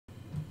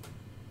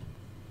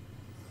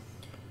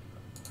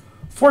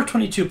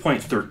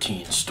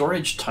422.13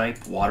 Storage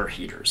Type Water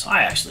Heaters.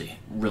 I actually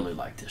really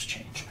like this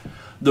change.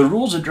 The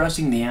rules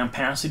addressing the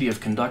ampacity of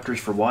conductors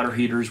for water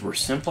heaters were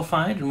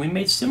simplified, and we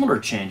made similar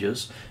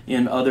changes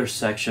in other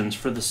sections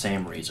for the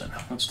same reason.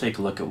 Let's take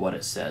a look at what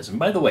it says. And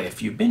by the way,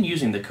 if you've been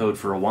using the code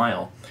for a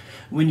while,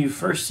 when you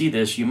first see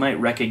this, you might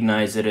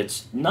recognize that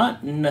it's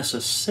not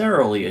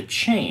necessarily a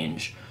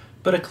change,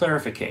 but a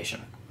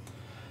clarification.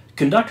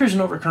 Conductors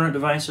and overcurrent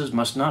devices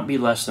must not be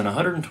less than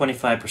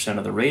 125%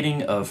 of the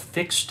rating of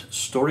fixed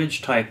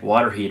storage type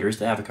water heaters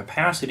that have a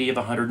capacity of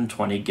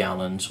 120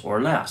 gallons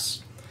or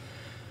less.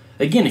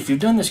 Again, if you've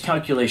done this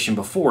calculation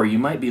before, you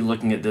might be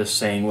looking at this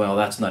saying, well,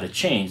 that's not a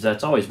change,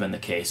 that's always been the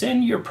case,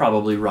 and you're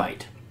probably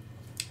right.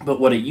 But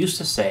what it used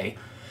to say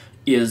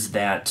is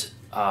that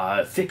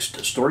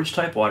fixed storage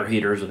type water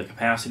heaters with a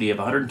capacity of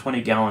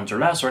 120 gallons or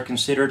less are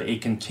considered a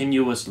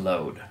continuous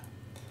load.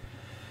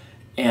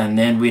 And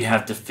then we'd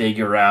have to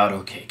figure out,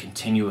 okay,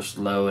 continuous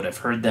load, I've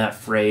heard that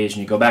phrase,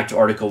 and you go back to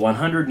Article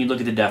 100 and you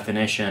look at the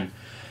definition,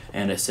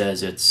 and it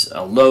says it's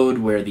a load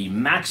where the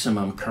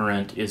maximum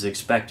current is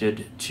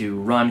expected to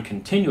run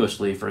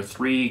continuously for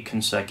 3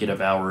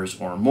 consecutive hours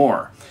or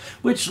more,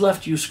 which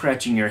left you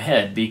scratching your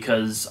head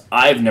because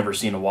I've never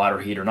seen a water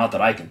heater, not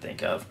that I can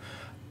think of,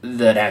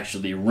 that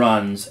actually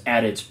runs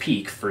at its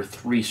peak for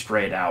 3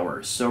 straight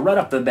hours. So right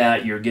off the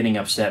bat, you're getting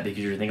upset because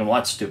you're thinking, well,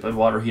 that's stupid.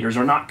 Water heaters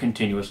are not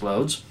continuous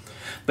loads.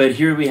 But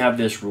here we have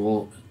this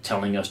rule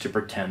telling us to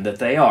pretend that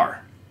they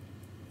are.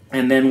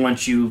 And then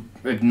once you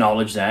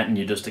acknowledge that and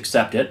you just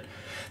accept it,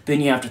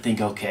 then you have to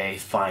think, okay,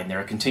 fine, they're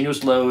a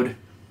continuous load.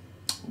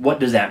 What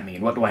does that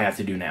mean? What do I have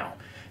to do now?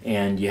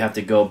 And you have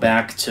to go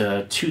back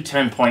to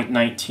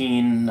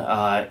 210.19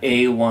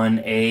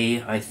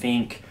 A1A, I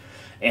think,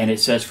 and it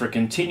says for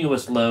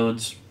continuous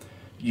loads,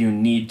 you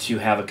need to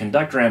have a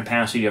conductor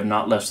ampacity of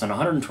not less than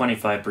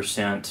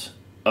 125%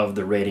 of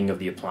the rating of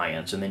the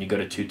appliance. And then you go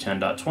to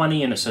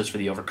 210.20 and it says for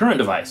the overcurrent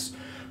device,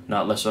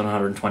 not less than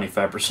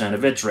 125%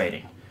 of its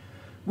rating.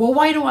 Well,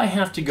 why do I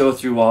have to go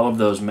through all of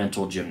those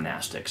mental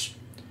gymnastics?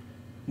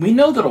 We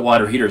know that a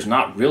water heater is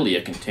not really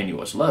a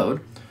continuous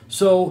load,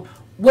 so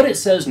what it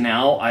says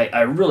now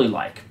I really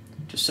like.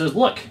 It just says,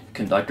 look,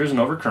 conductors and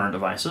overcurrent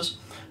devices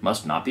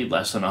must not be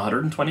less than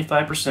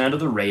 125% of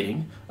the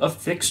rating of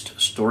fixed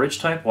storage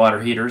type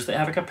water heaters that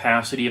have a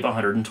capacity of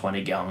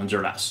 120 gallons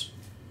or less.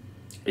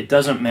 It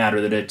doesn't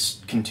matter that it's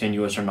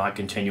continuous or not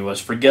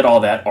continuous. Forget all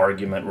that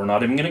argument. We're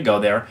not even going to go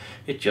there.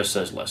 It just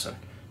says, listen,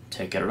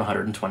 take it at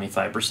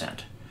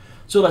 125%.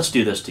 So let's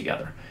do this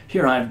together.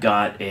 Here I've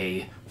got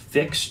a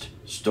fixed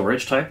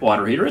storage type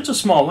water heater. It's a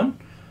small one,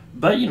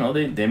 but you know,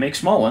 they make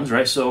small ones,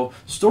 right? So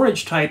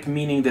storage type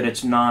meaning that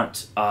it's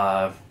not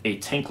a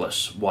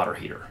tankless water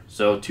heater.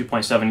 So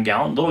 2.7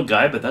 gallon, little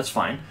guy, but that's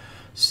fine.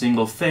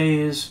 Single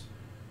phase,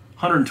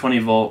 120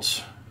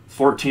 volts,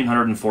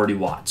 1440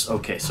 watts.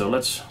 Okay, so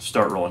let's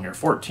start rolling here.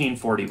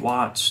 1440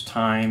 watts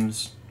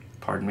times,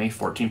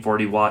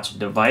 1440 watts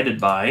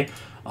divided by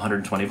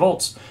 120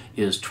 volts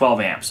is 12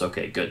 amps.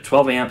 Okay, good.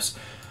 12 amps,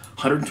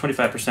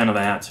 125% of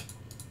that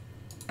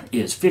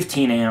is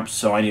 15 amps,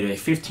 so I need a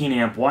 15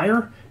 amp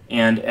wire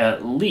and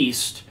at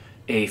least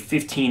a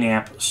 15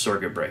 amp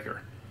circuit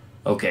breaker.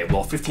 Okay,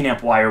 well, 15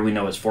 amp wire we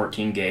know is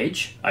 14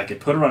 gauge. I could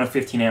put it on a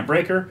 15 amp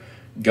breaker,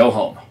 go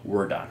home,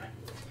 we're done.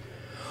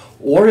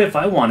 Or if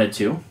I wanted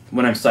to,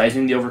 when I'm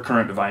sizing the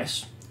overcurrent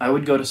device, I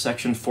would go to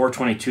section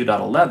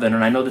 422.11,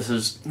 and I know this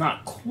is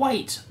not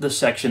quite the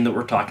section that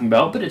we're talking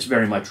about, but it's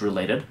very much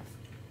related.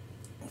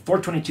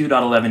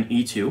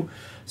 422.11E2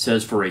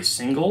 says for a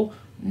single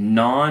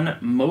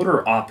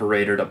non-motor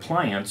operated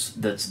appliance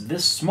that's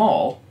this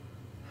small,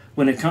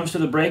 when it comes to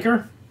the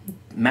breaker,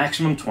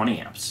 maximum 20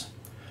 amps.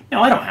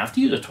 Now I don't have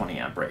to use a 20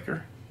 amp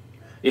breaker.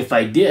 If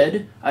I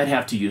did, I'd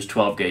have to use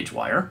 12 gauge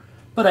wire,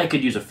 but I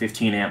could use a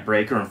 15 amp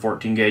breaker and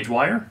 14 gauge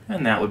wire,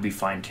 and that would be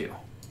fine too.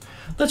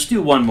 Let's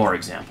do one more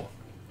example.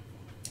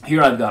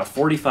 Here I've got a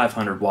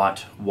 4500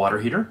 watt water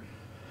heater,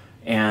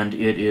 and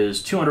it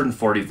is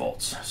 240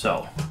 volts.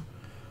 So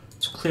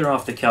let's clear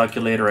off the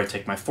calculator. I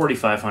take my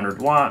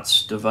 4500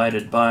 watts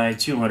divided by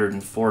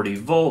 240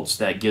 volts.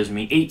 That gives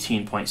me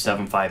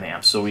 18.75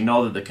 amps. So we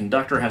know that the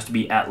conductor has to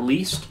be at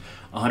least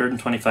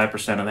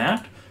 125% of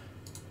that,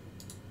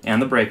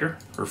 and the breaker,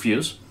 or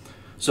fuse.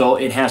 So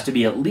it has to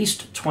be at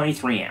least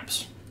 23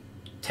 amps.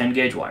 10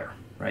 gauge wire,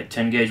 right?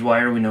 10 gauge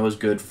wire we know is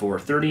good for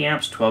 30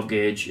 amps. 12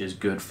 gauge is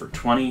good for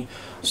 20.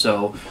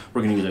 So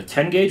we're going to use a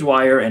 10 gauge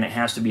wire, and it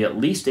has to be at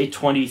least a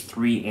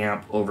 23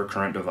 amp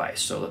overcurrent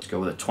device. So let's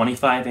go with a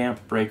 25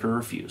 amp breaker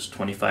or fuse.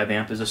 25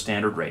 amp is a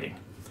standard rating.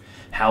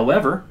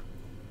 However,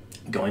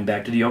 going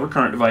back to the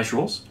overcurrent device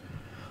rules,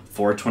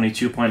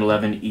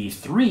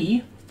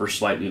 422.11E3 for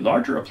slightly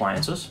larger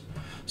appliances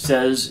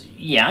says,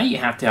 yeah, you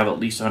have to have at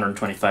least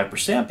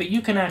 125%, but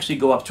you can actually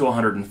go up to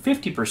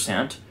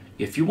 150%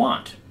 if you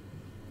want.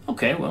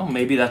 Okay, well,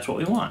 maybe that's what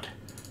we want.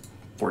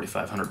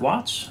 4,500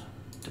 watts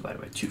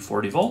divided by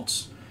 240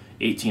 volts,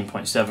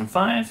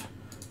 18.75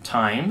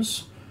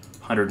 times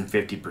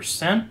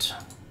 150%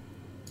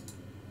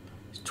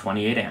 is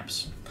 28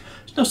 amps.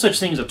 There's no such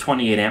thing as a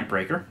 28 amp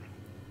breaker.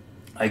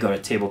 I go to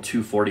table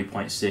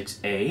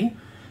 240.6a,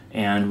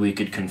 and we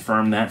could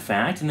confirm that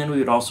fact, and then we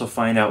would also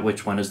find out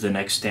which one is the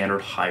next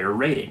standard higher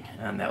rating,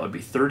 and that would be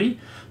 30.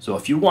 So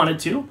if you wanted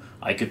to,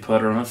 I could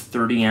put it on a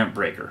 30 amp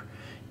breaker.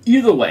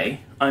 Either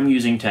way, I'm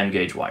using 10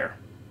 gauge wire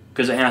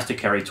because it has to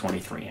carry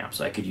 23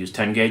 amps. I could use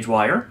 10 gauge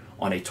wire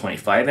on a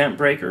 25 amp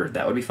breaker,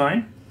 that would be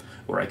fine,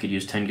 or I could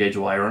use 10 gauge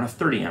wire on a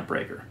 30 amp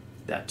breaker.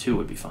 That too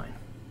would be fine.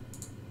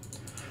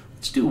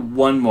 Let's do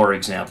one more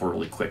example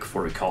really quick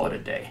before we call it a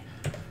day.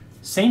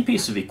 Same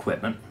piece of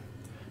equipment,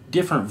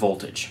 different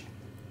voltage.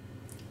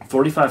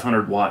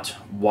 4,500 watt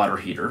water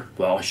heater.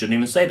 Well, I shouldn't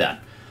even say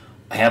that.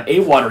 I have a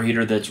water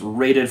heater that's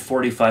rated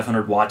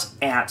 4,500 watts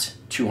at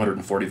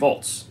 240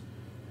 volts,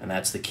 and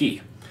that's the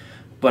key.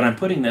 But I'm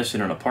putting this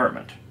in an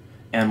apartment,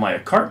 and my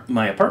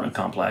apartment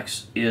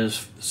complex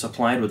is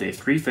supplied with a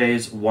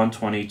three-phase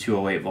 120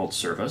 208 volt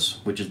service,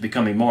 which is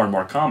becoming more and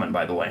more common,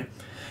 by the way.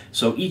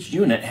 So each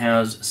unit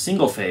has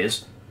single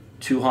phase,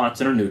 2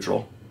 hots and a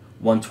neutral,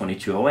 120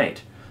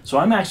 208. So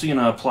I'm actually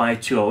going to apply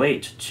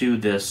 208 to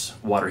this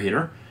water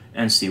heater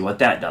and see what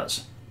that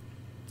does.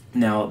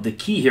 Now the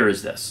key here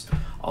is this.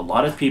 A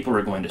lot of people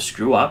are going to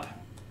screw up,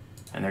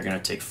 and they're going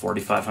to take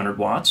 4,500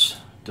 watts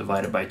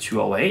divided by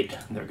 208.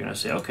 They're going to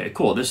say, okay,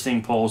 cool, this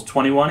thing pulls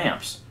 21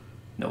 amps.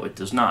 No, it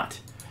does not.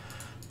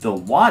 The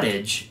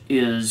wattage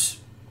is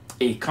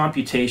a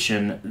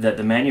computation that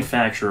the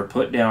manufacturer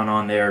put down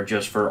on there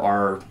just for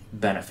our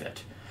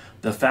benefit.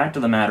 The fact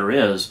of the matter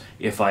is,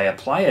 if I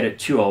apply it at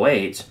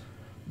 208,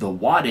 the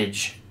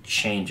wattage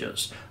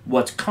changes.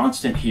 What's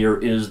constant here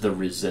is the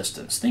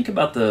resistance. Think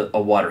about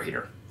a water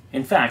heater.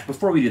 In fact,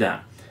 before we do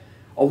that,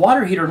 a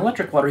water heater, an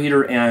electric water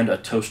heater, and a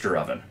toaster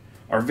oven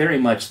are very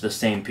much the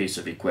same piece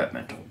of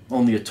equipment.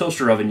 Only a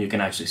toaster oven, you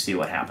can actually see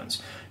what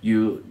happens.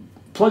 You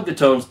plug the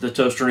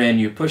toaster in,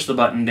 you push the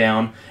button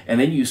down, and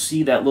then you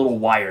see that little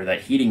wire,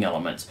 that heating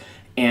element,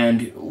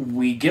 and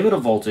we give it a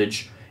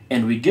voltage,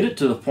 and we get it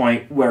to the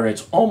point where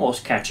it's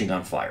almost catching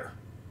on fire.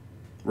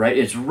 Right?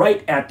 It's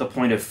right at the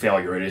point of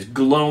failure. It is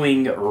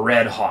glowing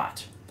red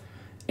hot.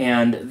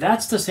 And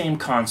that's the same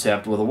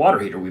concept with a water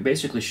heater. We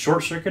basically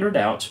short-circuit it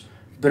out,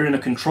 but in a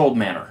controlled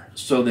manner,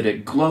 so that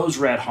it glows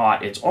red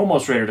hot, it's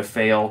almost ready to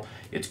fail,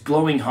 it's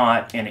glowing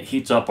hot, and it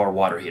heats up our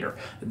water heater.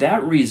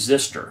 That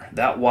resistor,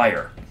 that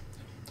wire,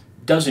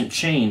 doesn't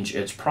change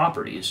its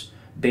properties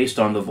based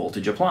on the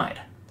voltage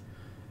applied.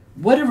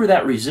 Whatever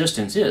that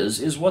resistance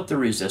is what the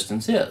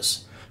resistance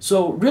is.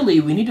 So really,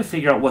 we need to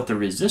figure out what the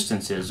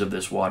resistance is of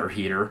this water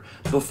heater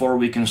before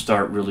we can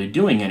start really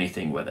doing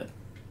anything with it.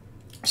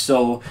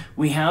 So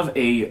we have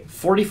a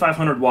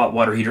 4,500 watt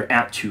water heater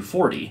at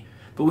 240,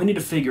 but we need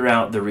to figure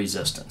out the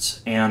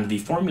resistance. And the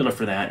formula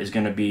for that is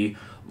going to be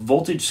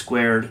voltage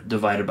squared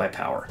divided by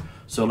power.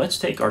 So let's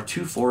take our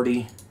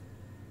 240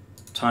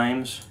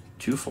 times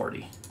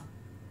 240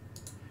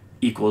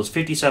 equals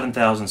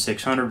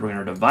 57,600. We're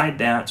going to divide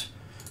that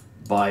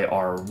by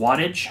our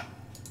wattage,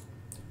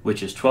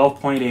 which is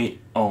 12.8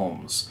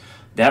 ohms.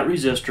 That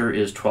resistor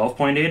is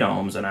 12.8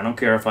 ohms, and I don't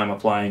care if I'm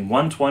applying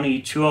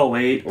 120,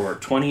 208, or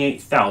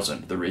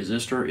 28,000. The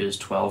resistor is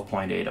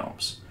 12.8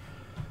 ohms.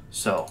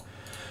 So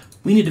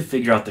we need to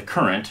figure out the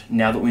current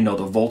now that we know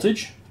the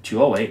voltage,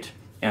 208,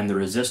 and the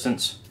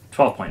resistance,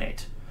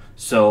 12.8.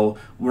 So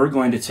we're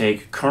going to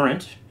take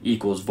current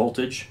equals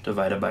voltage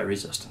divided by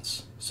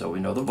resistance. So we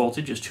know the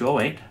voltage is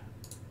 208.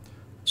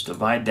 Let's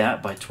divide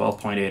that by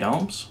 12.8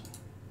 ohms.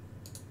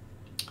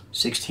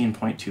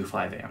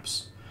 16.25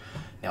 amps.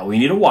 Now we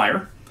need a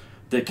wire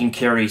that can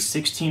carry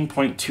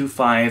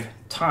 16.25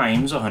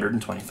 times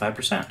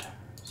 125%.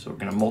 So we're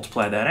going to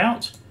multiply that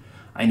out.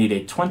 I need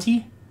a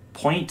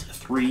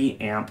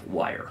 20.3 amp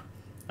wire.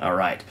 All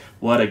right,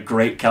 what a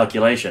great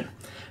calculation,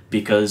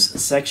 because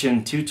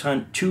section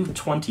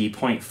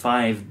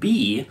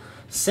 220.5b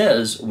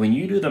says when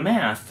you do the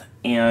math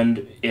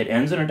and it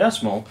ends in a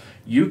decimal,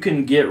 you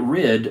can get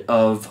rid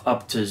of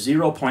up to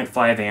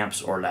 0.5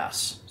 amps or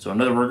less. So in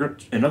other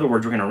words, we're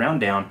going to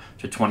round down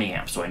to 20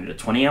 amps. So I need a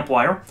 20 amp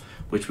wire,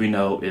 which we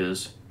know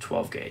is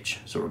 12 gauge.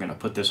 So we're going to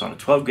put this on a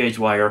 12 gauge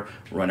wire,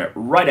 run it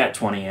right at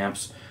 20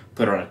 amps,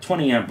 put it on a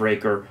 20 amp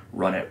breaker,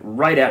 run it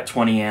right at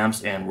 20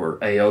 amps, and we're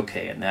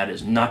a-okay. And that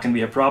is not going to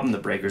be a problem. The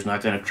breaker's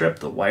not going to trip,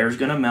 the wire's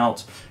going to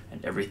melt,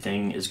 and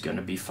everything is going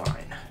to be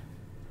fine.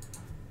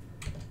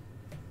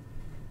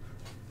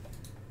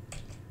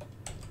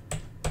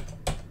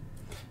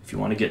 If you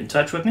want to get in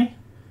touch with me,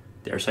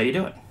 there's how you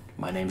do it.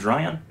 My name's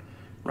Ryan.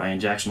 Ryan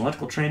Jackson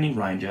Electrical Training,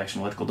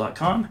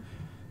 ryanjacksonelectrical.com.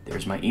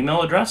 There's my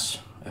email address.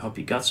 I hope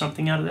you got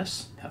something out of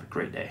this. Have a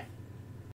great day.